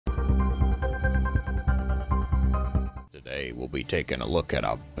Today we'll be taking a look at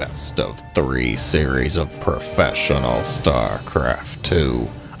a best of 3 series of professional StarCraft 2,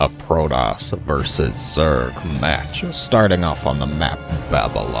 a Protoss versus Zerg match, starting off on the map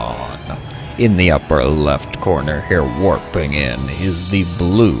Babylon. In the upper left corner here, warping in, is the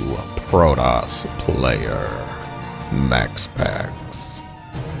blue Protoss player, MaxPax.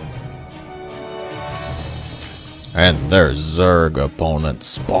 And their Zerg opponent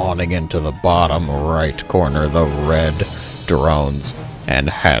spawning into the bottom right corner, the red drones and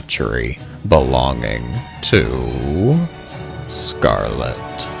hatchery belonging to Scarlett.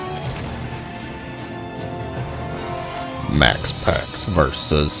 MaxPax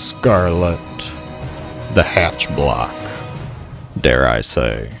versus Scarlett. The hatch block, dare I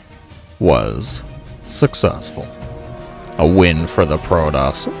say, was successful. A win for the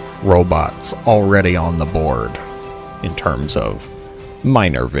Protoss robots already on the board. In terms of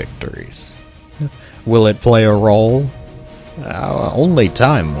minor victories. Will it play a role? Only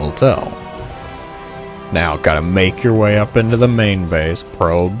time will tell. Now, gotta make your way up into the main base,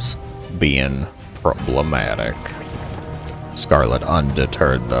 probes being problematic. Scarlett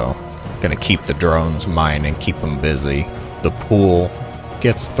undeterred though. Gonna keep the drones mining, keep them busy. The pool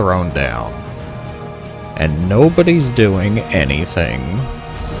gets thrown down. And nobody's doing anything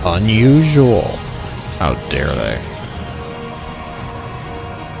unusual. How dare they?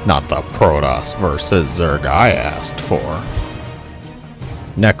 Not the Protoss versus Zerg I asked for.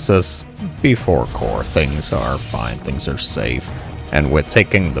 Nexus before core. Things are fine. Things are safe. And with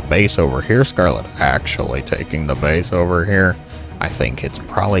taking the base over here, Scarlett actually taking the base over here, I think it's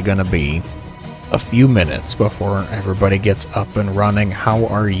probably going to be a few minutes before everybody gets up and running. How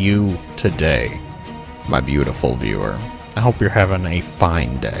are you today, my beautiful viewer? I hope you're having a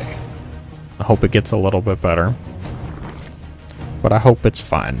fine day. I hope it gets a little bit better. But I hope it's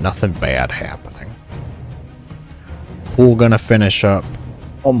fine. Nothing bad happening. Pool gonna finish up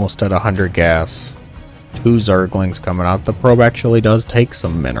almost at 100 gas. 2 Zerglings coming out. The probe actually does take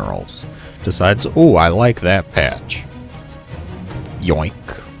some minerals. Decides, ooh, I like that patch. Yoink.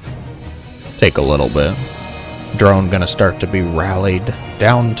 Take a little bit. Drone gonna start to be rallied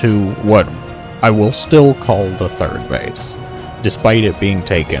down to what I will still call the 3rd base, despite it being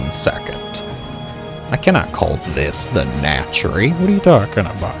taken 2nd. I cannot call this the Natchery. What are you talking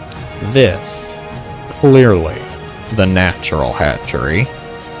about? This, clearly, the natural hatchery.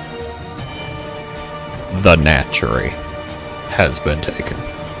 The Natchery has been taken.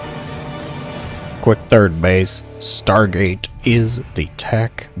 Quick 3rd base. Stargate is the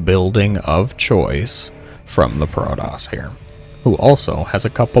tech building of choice from the Protoss here, who also has a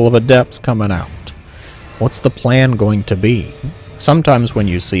couple of adepts coming out. What's the plan going to be? Sometimes when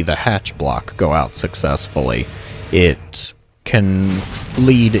you see the hatch block go out successfully, it can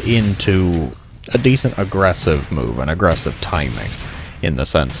lead into a decent aggressive move, an aggressive timing, in the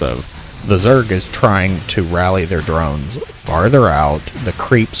sense of the Zerg is trying to rally their drones farther out, the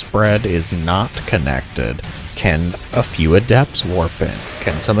creep spread is not connected. Can a few adepts warp in?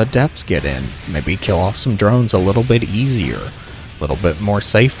 Can some adepts get in? Maybe kill off some drones a little bit easier, a little bit more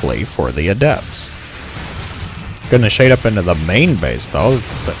safely for the adepts. Gonna shade up into the main base though,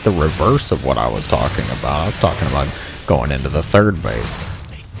 the reverse of what I was talking about. I was talking about going into the 3rd base.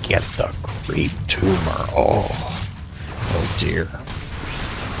 Get the creep tumor. Oh dear.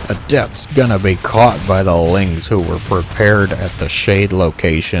 Adepts gonna be caught by the lings who were prepared at the shade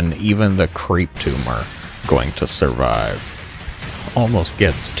location. Even the creep tumor going to survive. Almost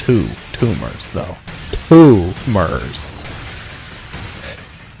gets 2 tumors though. Tumors.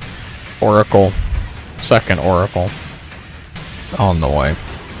 Oracle. 2nd Oracle on the way.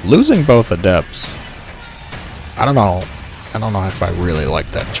 Losing both adepts. I don't know if I really like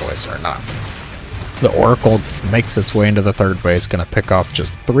that choice or not. The Oracle makes its way into the 3rd base, gonna pick off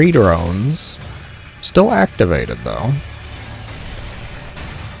just 3 drones. Still activated though.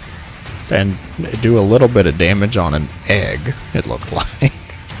 And do a little bit of damage on an egg, it looked like.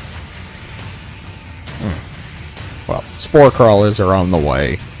 Well, spore crawlers are on the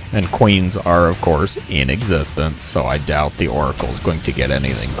way. And queens are, of course, in existence, so I doubt the Oracle is going to get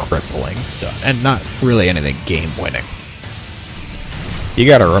anything crippling done. And not really anything game-winning. You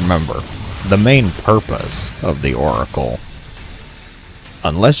gotta remember, the main purpose of the Oracle,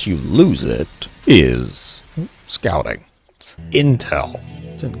 unless you lose it, is scouting. It's intel.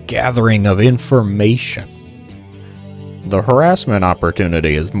 It's a gathering of information. The harassment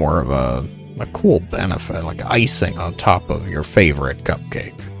opportunity is more of a cool benefit, like icing on top of your favorite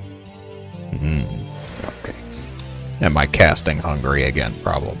cupcake. Cupcakes. Am I casting hungry again?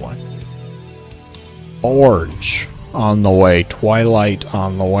 Probably. Forge on the way. Twilight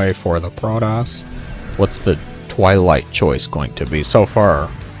on the way for the Protoss. What's the Twilight choice going to be? So far,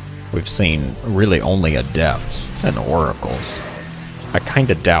 we've seen really only Adepts and Oracles. I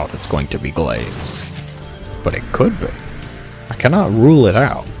kinda doubt it's going to be Glaives, but it could be. I cannot rule it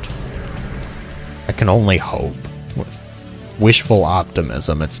out. I can only hope, with wishful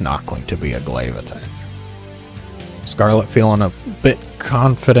optimism, it's not going to be a Glaive attack. Scarlett feeling a bit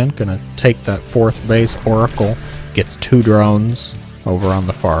confident, gonna take that 4th base. Oracle gets 2 drones over on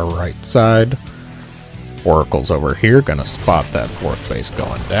the far right side. Oracle's over here, gonna spot that 4th base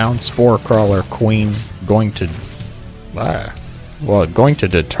going down. Spore Crawler Queen going to going to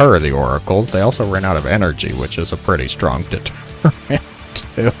deter the Oracles. They also ran out of energy, which is a pretty strong deterrent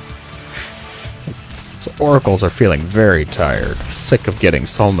too. So Oracles are feeling very tired, sick of getting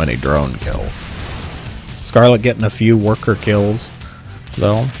so many drone kills. Scarlett getting a few worker kills,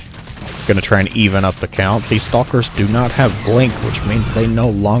 though. Gonna try and even up the count. These Stalkers do not have Blink, which means they no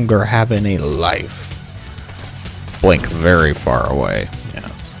longer have any life. Blink very far away,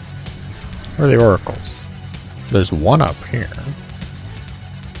 yes. Where are the Oracles? There's one up here.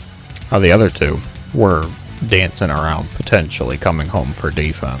 Oh, the other 2 were dancing around, potentially coming home for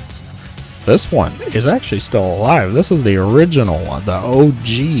defense. This one is actually still alive. This is the original one, the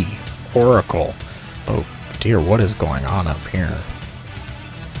OG Oracle. Oh dear, what is going on up here?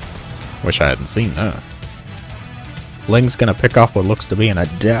 Wish I hadn't seen that. Ling's gonna pick off what looks to be an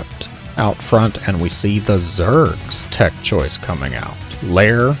Adept out front, and we see the Zerg's tech choice coming out.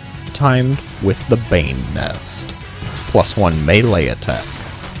 Lair timed with the Bane Nest. +1 melee attack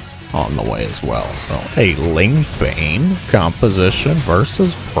on the way as well. So a Ling Bane composition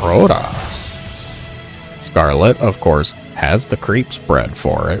versus Protoss. Scarlett, of course, has the creep spread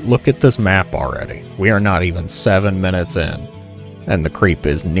for it. Look at this map already. We are not even 7 minutes in, and the creep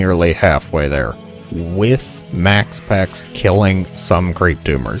is nearly halfway there, with MaxPax killing some creep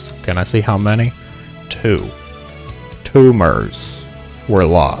tumors. Can I see how many? 2. Tumors were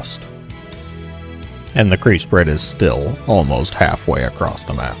lost. And the creep spread is still almost halfway across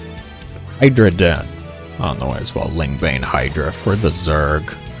the map. Hydra Den on the way as well. Lingbane Hydra for the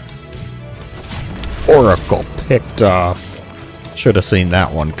Zerg. Oracle picked off. Should have seen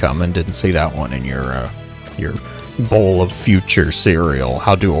that one coming. Didn't see that one in your bowl of future cereal.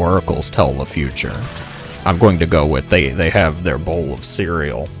 How do oracles tell the future? I'm going to go with they have their bowl of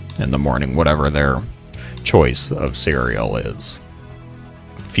cereal in the morning, whatever their choice of cereal is.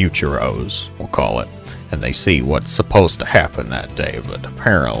 Futuros, we'll call it. And they see what's supposed to happen that day, but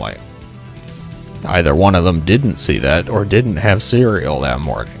apparently either one of them didn't see that or didn't have cereal that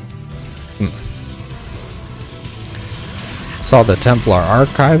morning. Saw the Templar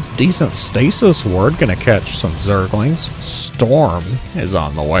Archives. Decent stasis ward. Gonna catch some Zerglings. Storm is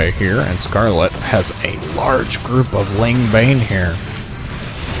on the way here, and Scarlett has a large group of Ling Bane here.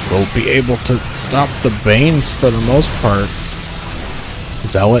 Will be able to stop the Banes for the most part.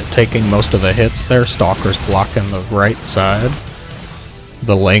 Zealot taking most of the hits there. Stalkers blocking the right side.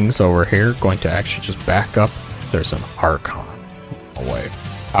 The Lings over here going to actually just back up. There's an Archon away.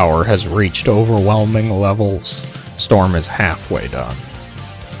 Power has reached overwhelming levels. Storm is halfway done.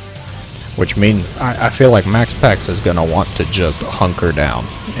 Which means I feel like MaxPax is going to want to just hunker down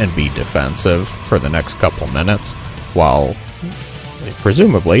and be defensive for the next couple minutes, while they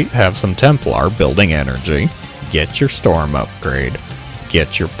presumably have some Templar building energy. Get your Storm upgrade.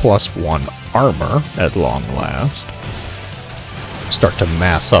 Get your +1 armor at long last. Start to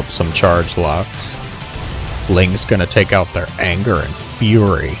mass up some charge locks. Ling's gonna take out their anger and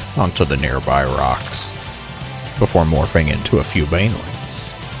fury onto the nearby rocks before morphing into a few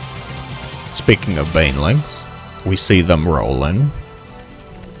Banelings. Speaking of Banelings, we see them rolling.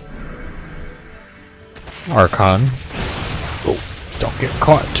 Archon. Oh, don't get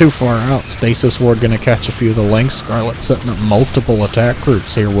caught too far out. Stasis Ward gonna catch a few of the Lings. Scarlett setting up multiple attack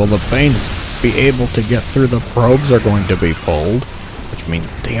groups here. Will the Banes be able to get through? The probes are going to be pulled, which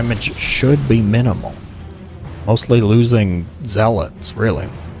means damage should be minimal. Mostly losing Zealots, really.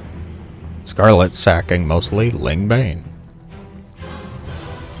 Scarlett sacking mostly Ling Bane.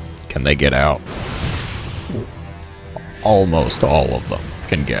 Can they get out? Almost all of them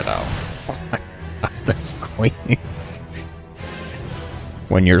can get out. There's queens.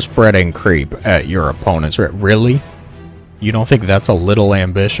 When you're spreading creep at your opponents, really? You don't think that's a little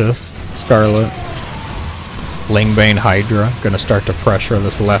ambitious, Scarlett? Lingbane Hydra gonna start to pressure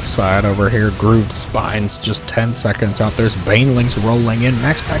this left side over here. Grooved Spines just 10 seconds out. There's Banelings rolling in.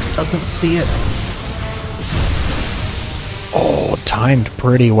 MaxPax doesn't see it. Oh, timed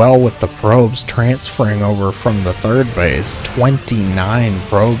pretty well with the probes transferring over from the third base. 29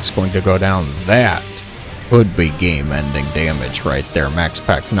 probes going to go down. That could be game-ending damage right there.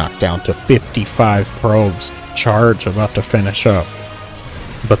 MaxPax knocked down to 55 probes charge about to finish up.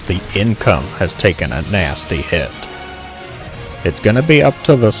 But the income has taken a nasty hit. It's gonna be up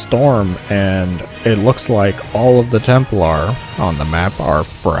to the storm, and it looks like all of the Templar on the map are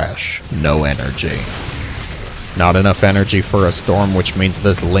fresh. No energy. Not enough energy for a storm, which means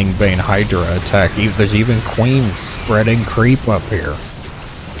this Lingbane Hydra attack. There's even queens spreading creep up here.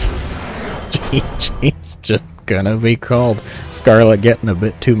 GG's just gonna be called. Scarlett getting a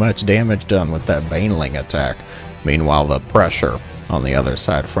bit too much damage done with that Baneling attack. Meanwhile, the pressure on the other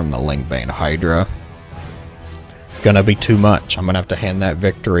side from the Lingbane Hydra gonna be too much. I'm gonna have to hand that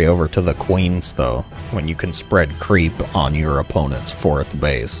victory over to the queens, though. When you can spread creep on your opponent's 4th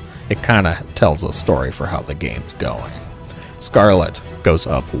base, it kind of tells a story for how the game's going. Scarlett goes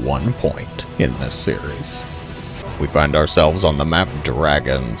up 1 point in this series. We find ourselves on the map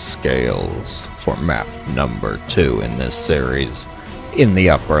Dragon Scales for map number 2 in this series. In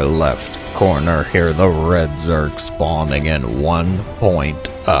the upper left corner here, the red Zerg spawning in 1 point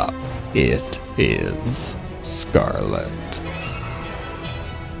up. It is Scarlett.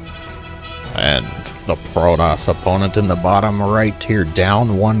 And the Protoss opponent in the bottom right here,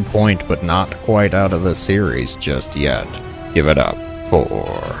 down 1 point, but not quite out of the series just yet. Give it up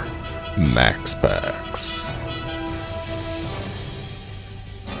for MaxPax.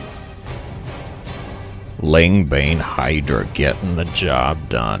 Lingbane Hydra getting the job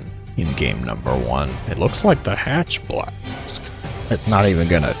done in game number 1. It looks like the hatch blast. It's not even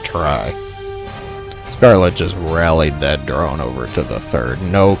gonna try. Scarlett just rallied that drone over to the 3rd.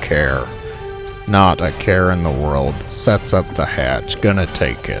 No care. Not a care in the world. Sets up the hatch. Gonna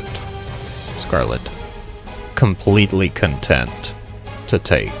take it. Scarlett completely content to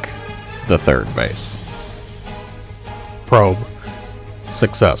take the 3rd base. Probe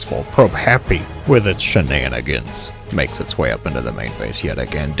successful. Probe happy with its shenanigans. Makes its way up into the main base yet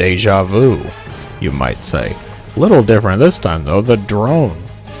again. Deja vu, you might say. Little different this time though. The drone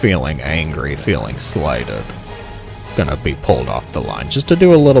feeling angry, feeling slighted. It's gonna be pulled off the line just to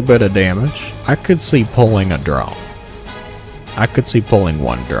do a little bit of damage. I could see pulling a drone. I could see pulling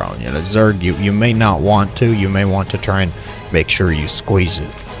 1 drone. You know, Zerg, you may not want to. You may want to try and make sure you squeeze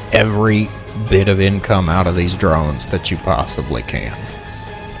it. Every bit of income out of these drones that you possibly can.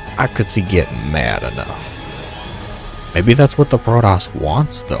 I could see getting mad enough. Maybe that's what the Protoss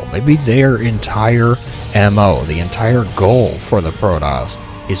wants, though. Maybe their entire MO, the entire goal for the Protoss,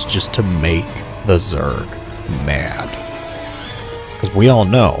 is just to make the Zerg mad. Because we all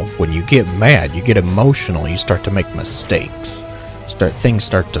know, when you get mad, you get emotional, you start to make mistakes. Things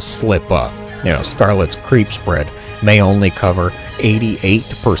start to slip up. You know, Scarlett's creep spread may only cover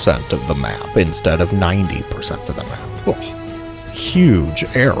 88% of the map instead of 90% of the map. Oh, huge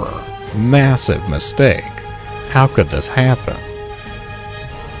error. Massive mistake. How could this happen?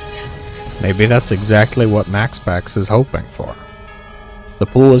 Maybe that's exactly what MaxPax is hoping for. The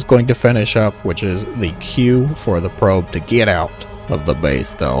pool is going to finish up, which is the cue for the probe to get out of the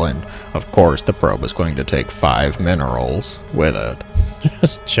base, though, and of course the probe is going to take 5 minerals with it.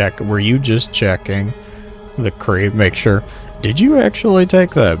 Just check. Were you just checking the creep? Make sure. Did you actually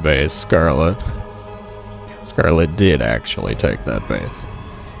take that base, Scarlett? Scarlett did actually take that base.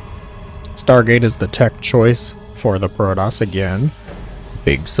 Stargate is the tech choice for the Protoss again.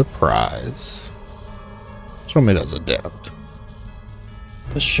 Big surprise. Show me those adept.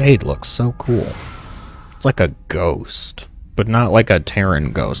 The shade looks so cool. It's like a ghost, but not like a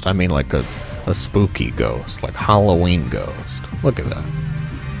Terran ghost. I mean like a spooky ghost, like Halloween ghost. Look at that.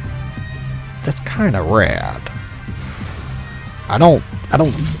 That's kind of rad. I don't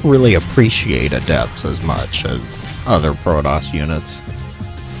really appreciate adepts as much as other Protoss units,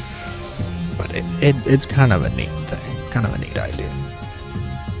 but it's kind of a neat thing, kind of a neat idea.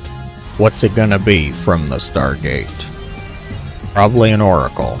 What's it gonna be from the Stargate? Probably an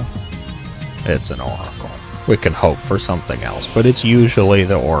Oracle. It's an Oracle. We can hope for something else, but it's usually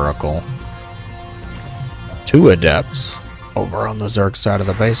the Oracle. 2 adepts over on the Zerg side of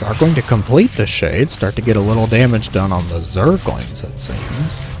the base are going to complete the shade, start to get a little damage done on the Zerglings, it seems.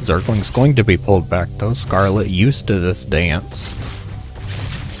 Zergling's going to be pulled back, though. Scarlett used to this dance.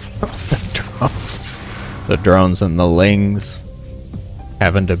 The drones and the lings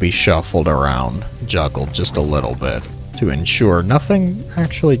having to be shuffled around, juggled just a little bit to ensure nothing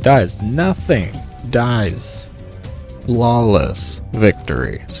actually dies. Nothing dies. Flawless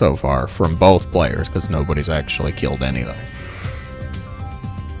victory so far from both players because nobody's actually killed anything.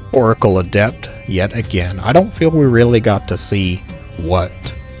 Oracle Adept, yet again. I don't feel we really got to see what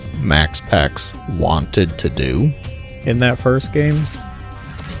MaxPax wanted to do in that first game.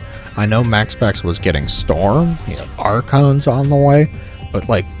 I know MaxPax was getting Storm, he had Archons on the way, but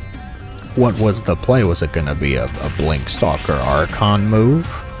like, what was the play? Was it going to be a Blink Stalker Archon move?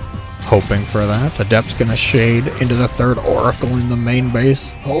 Hoping for that. Adept's going to shade into the third Oracle in the main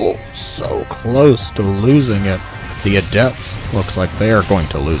base. Oh, so close to losing it. The Adepts looks like they are going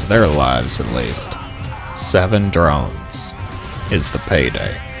to lose their lives at least. 7 drones is the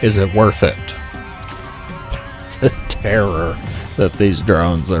payday. Is it worth it? The terror that these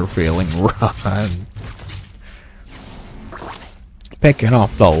drones are feeling. Run. Picking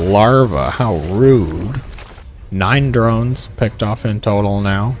off the larva. How rude. 9 drones picked off in total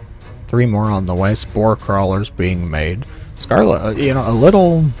now. 3 more on the way. Spore crawlers being made. Scarlett, you know, a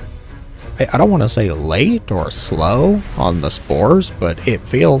little, I don't want to say late or slow on the spores, but it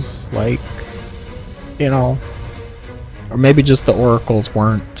feels like, you know, or maybe just the oracles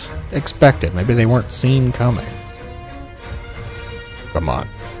weren't expected. Maybe they weren't seen coming. Come on.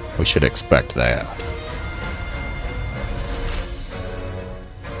 We should expect that.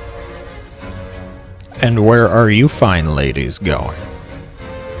 And where are you fine ladies going?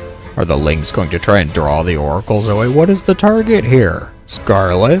 Are the Lings going to try and draw the oracles away? What is the target here,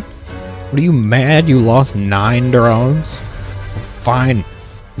 Scarlett? What are you mad you lost 9 drones? Fine.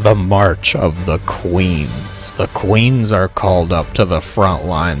 The March of the Queens. The Queens are called up to the front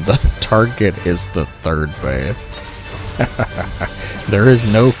line. The target is the third base. There is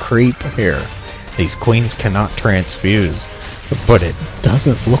no creep here. These Queens cannot transfuse. But it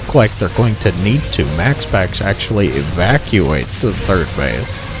doesn't look like they're going to need to. MaxPax actually evacuates the third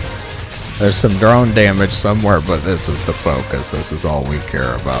base. There's some drone damage somewhere, but this is the focus. This is all we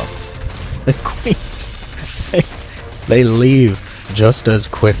care about. The Queens, they leave just as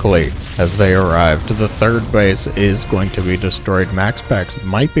quickly as they arrived. The third base is going to be destroyed. MaxPax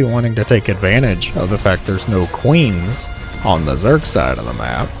might be wanting to take advantage of the fact there's no Queens on the Zerg side of the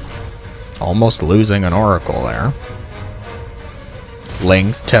map. Almost losing an Oracle there.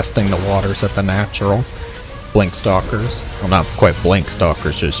 Lings testing the waters at the natural. Blink Stalkers, well, not quite Blink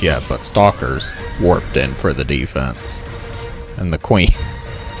Stalkers just yet, but Stalkers warped in for the defense. And the Queens.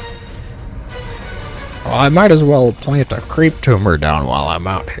 Well, I might as well plant a creep tumor down while I'm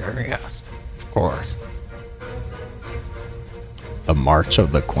out here, yes, of course. The March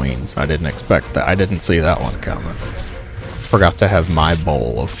of the Queens, I didn't expect that, I didn't see that one coming. Forgot to have my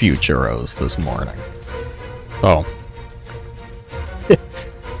bowl of Futuros this morning.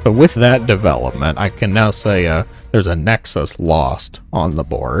 So with that development, I can now say there's a Nexus lost on the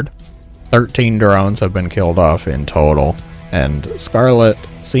board. 13 drones have been killed off in total, and Scarlett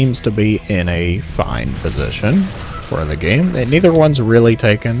seems to be in a fine position for the game. Neither one's really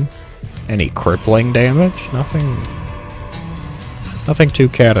taken any crippling damage. Nothing too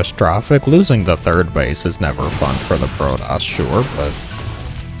catastrophic. Losing the third base is never fun for the Protoss, sure, but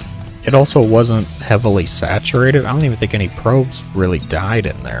it also wasn't heavily saturated. I don't even think any probes really died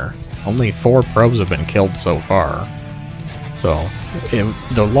in there. Only 4 probes have been killed so far. So,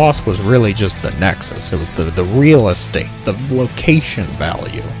 the loss was really just the Nexus. It was the real estate, the location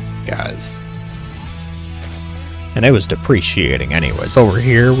value, guys. And it was depreciating anyways. Over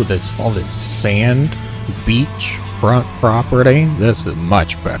here with all this sand, beach, front property, this is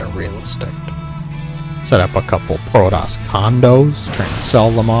much better real estate. Set up a couple Protoss condos, try and sell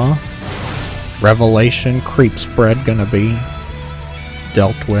them off. Revelation, creep spread gonna be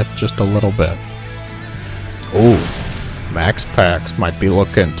dealt with just a little bit. Ooh, MaxPax might be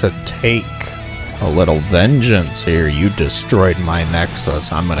looking to take a little vengeance here. You destroyed my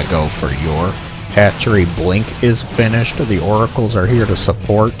Nexus. I'm gonna go for your hatchery. Blink is finished. The Oracles are here to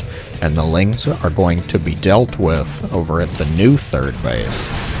support, and the Lings are going to be dealt with over at the new third base.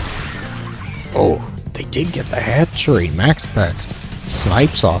 Oh, they did get the hatchery. MaxPax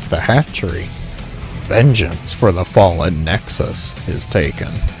snipes off the hatchery. Vengeance for the fallen Nexus is taken.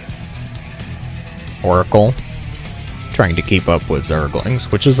 Oracle trying to keep up with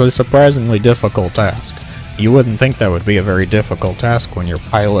Zerglings, which is a surprisingly difficult task. You wouldn't think that would be a very difficult task when you're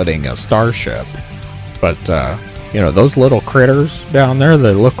piloting a starship. But, you know, those little critters down there,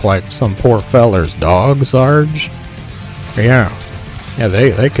 they look like some poor feller's dog, Sarge. Yeah,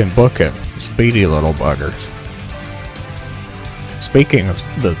 they can book it. Speedy little buggers. Speaking of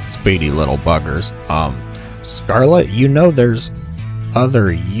the speedy little buggers, Scarlett, you know there's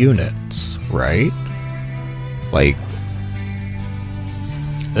other units, right? Like,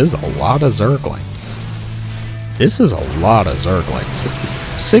 this is a lot of Zerglings. This is a lot of Zerglings.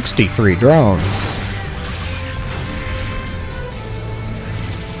 63 drones.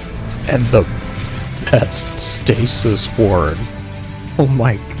 And the best stasis ward. Oh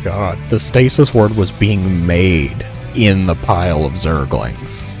my god. The stasis ward was being made in the pile of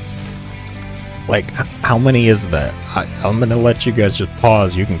Zerglings. Like, how many is that? I'm gonna let you guys just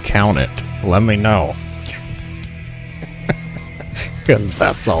pause. You can count it. Let me know. Because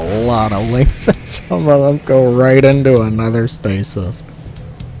that's a lot of links, and some of them go right into another stasis.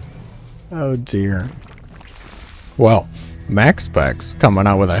 Oh dear. Well, MaxPax coming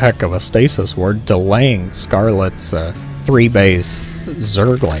out with a heck of a stasis ward, delaying Scarlett's 3-base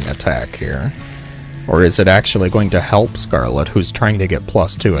Zergling attack here. Or is it actually going to help Scarlett, who's trying to get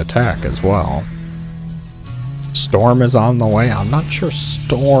 +2 attack as well? Storm is on the way. I'm not sure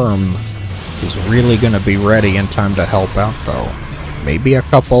Storm is really going to be ready in time to help out, though. Maybe a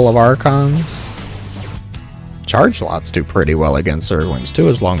couple of Archons? Charge lots do pretty well against Zerglings, too,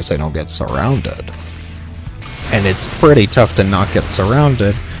 as long as they don't get surrounded. And it's pretty tough to not get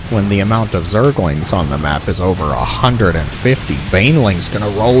surrounded when the amount of Zerglings on the map is over 150. Baneling's gonna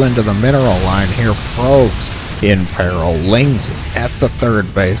roll into the mineral line here. Probes in peril. Lings at the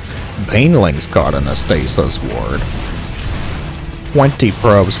 3rd base. Baneling's caught in a stasis ward. 20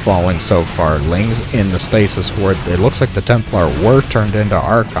 probes falling so far. Lings in the stasis ward. It looks like the Templar were turned into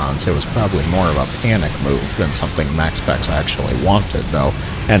Archons. It was probably more of a panic move than something MaxPax actually wanted, though.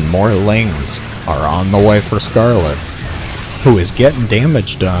 And more Lings are on the way for Scarlett, who is getting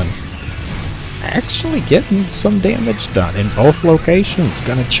damage done. Actually getting some damage done in both locations.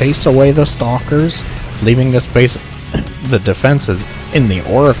 Gonna chase away the Stalkers, leaving this base, the defenses in the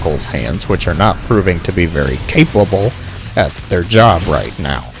Oracle's hands, which are not proving to be very capable at their job right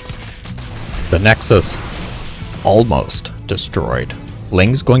now. The Nexus almost destroyed.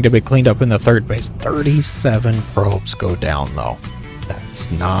 Ling's going to be cleaned up in the 3rd base. 37 probes go down, though. That's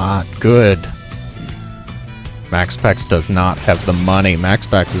not good. MaxPax does not have the money.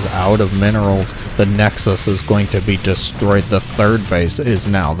 MaxPax is out of minerals. The Nexus is going to be destroyed. The 3rd base is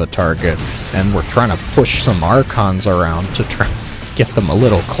now the target. And we're trying to push some Archons around to try and get them a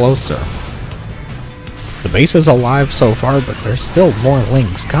little closer. The base is alive so far, but there's still more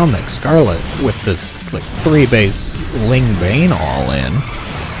Lings coming. Scarlett, with this like 3-base Ling Bane all in.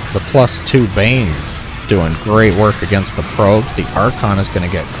 The +2 Banes doing great work against the probes. The Archon is going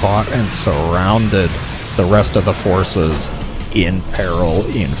to get caught and surrounded. The rest of the forces in peril,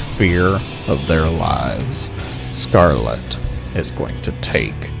 in fear of their lives. Scarlett is going to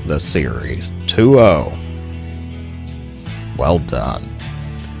take the series 2-0. Well done.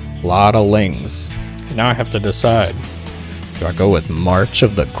 Lot of Lings. Now I have to decide. Do I go with March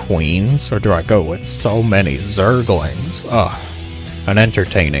of the Queens, or do I go with so many Zerglings? Ugh. An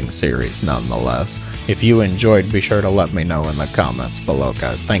entertaining series nonetheless. If you enjoyed, be sure to let me know in the comments below,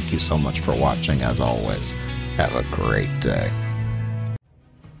 guys. Thank you so much for watching, as always. Have a great day.